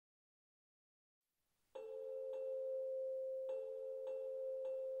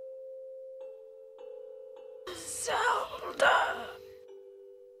Zelda.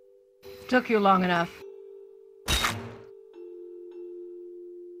 Took you long enough.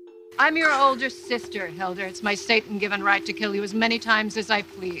 I'm your older sister, Hilda. It's my Satan-given right to kill you as many times as I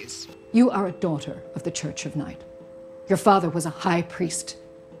please. You are a daughter of the Church of Night. Your father was a high priest.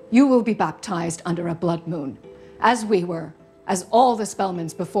 You will be baptized under a blood moon, as we were, as all the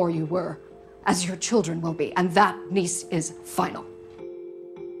spellmans before you were, as your children will be, and that, niece, is final.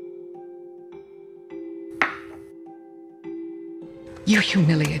 You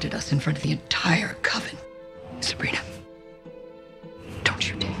humiliated us in front of the entire coven, Sabrina. Don't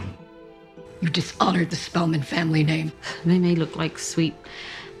you dare. You dishonored the Spellman family name. They may look like sweet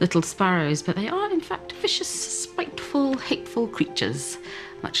little sparrows, but they are, in fact, vicious, spiteful, hateful creatures,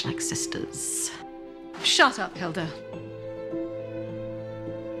 much like sisters. Shut up, Hilda.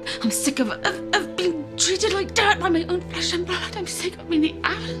 I'm sick of being treated like dirt by my own flesh and blood. I'm sick of being the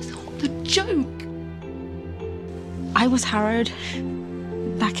asshole, the joke. I was harrowed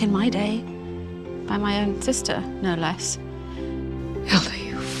back in my day by my own sister, no less. Hilda,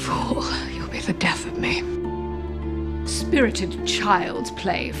 you fool. You'll be the death of me. Spirited child's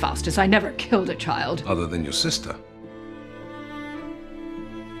play, Faustus. I never killed a child. Other than your sister.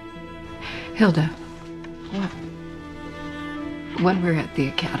 Hilda. What? When we're at the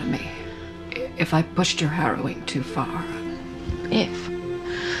academy, if I pushed your harrowing too far... If?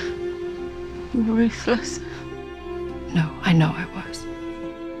 You were ruthless. No, I know I was.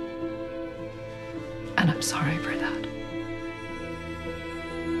 And I'm sorry for that.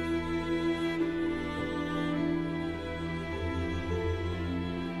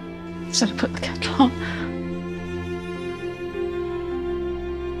 Should have put the kettle on.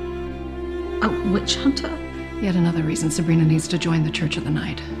 A witch hunter? Yet another reason Sabrina needs to join the Church of the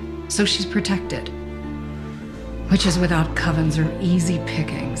Night. So she's protected. Witches without covens are easy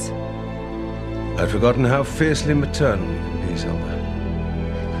pickings. I'd forgotten how fiercely maternal you can be, Zelda.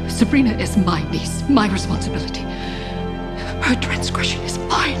 Sabrina is my niece, my responsibility. Her transgression is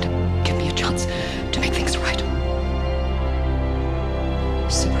mine. Give me a chance to make things right.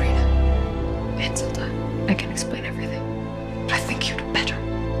 Sabrina. And Zelda. I can explain everything. But I think you'd better.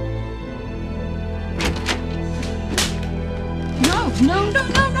 No.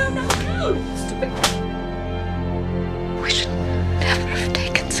 Stupid. We should never have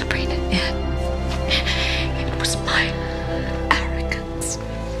taken Sabrina in. It was my arrogance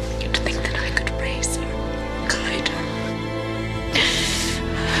to think that I could raise her, guide her.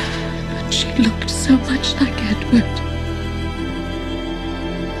 But she looked so much like Edward.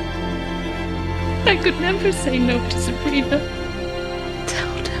 I could never say no to Sabrina.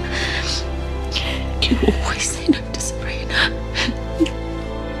 Zelda, you always say no to Sabrina.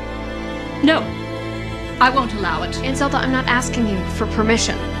 No, I won't allow it. And Zelda, I'm not asking you for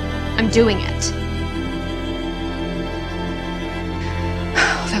permission. I'm doing it.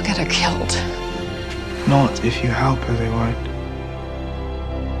 They'll get her killed. Not if you help her, they won't.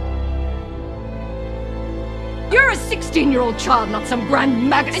 You're a 16-year-old child, not some grand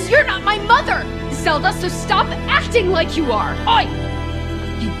magus. And you're not my mother, Zelda, so stop acting like you are. Oi!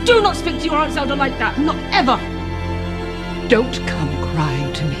 You do not speak to your Aunt Zelda like that, not ever! Don't come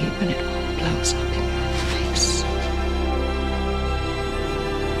crying to me when it all blows up in your face.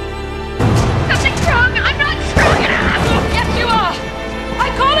 Nothing's wrong! I'm not screwing it up! Yes, you are! I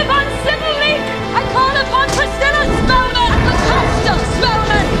call upon Sybil Leek! I call upon Priscilla Spellman! The Pastor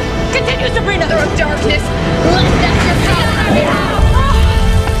Spellman! Continue, Sabrina! Mother of darkness, let that your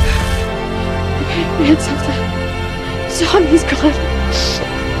And Zelda, Tommy's gone.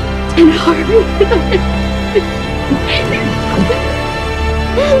 And Harvey.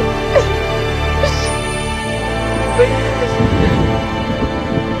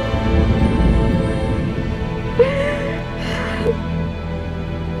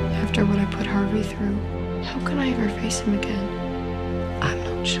 After what I put Harvey through, how can I ever face him again? I'm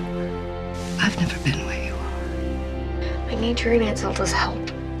not sure. I've never been where you are. I need your and Aunt Zelda's help.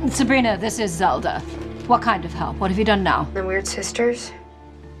 Sabrina, this is Zelda. What kind of help? What have you done now? The weird sisters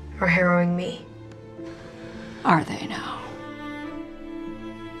are harrowing me. Are they now?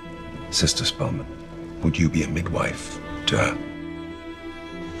 Sister Spellman, would you be a midwife to her?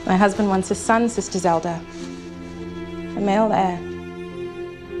 My husband wants a son, Sister Zelda. A male heir.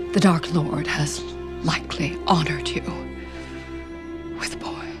 The Dark Lord has likely honored you with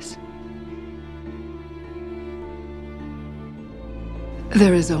boys.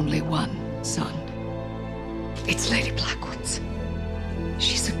 There is only one son. It's Lady Blackwood's.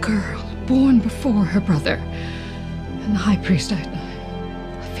 She's a girl born before her brother. And the High Priest, I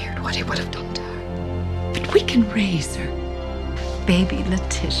feared what he would have done to her. But we can raise her. Baby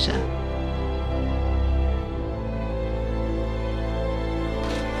Letitia.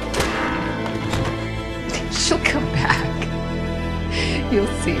 She'll come back.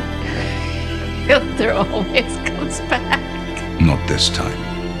 You'll see. There always comes back. Not this time.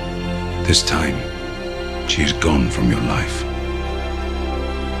 This time, she's gone from your life.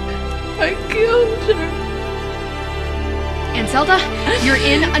 I killed her. And Zelda, you're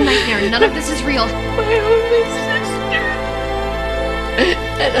in a nightmare. None of this is real. My only sister.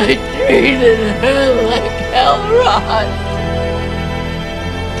 And I treated her like Elrond.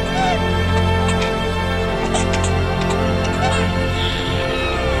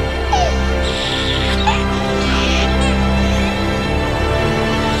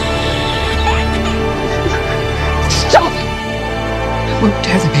 Stop! It won't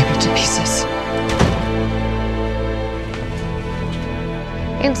tear the baby to pieces.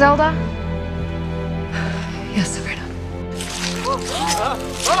 Aunt Zelda? Yes, Sabrina.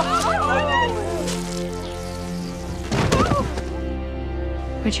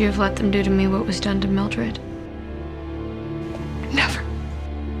 Would you have let them do to me what was done to Mildred? Never.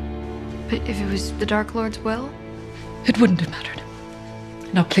 But if it was the Dark Lord's will? It wouldn't have mattered.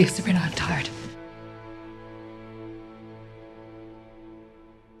 No, please, Sabrina, I'm tired.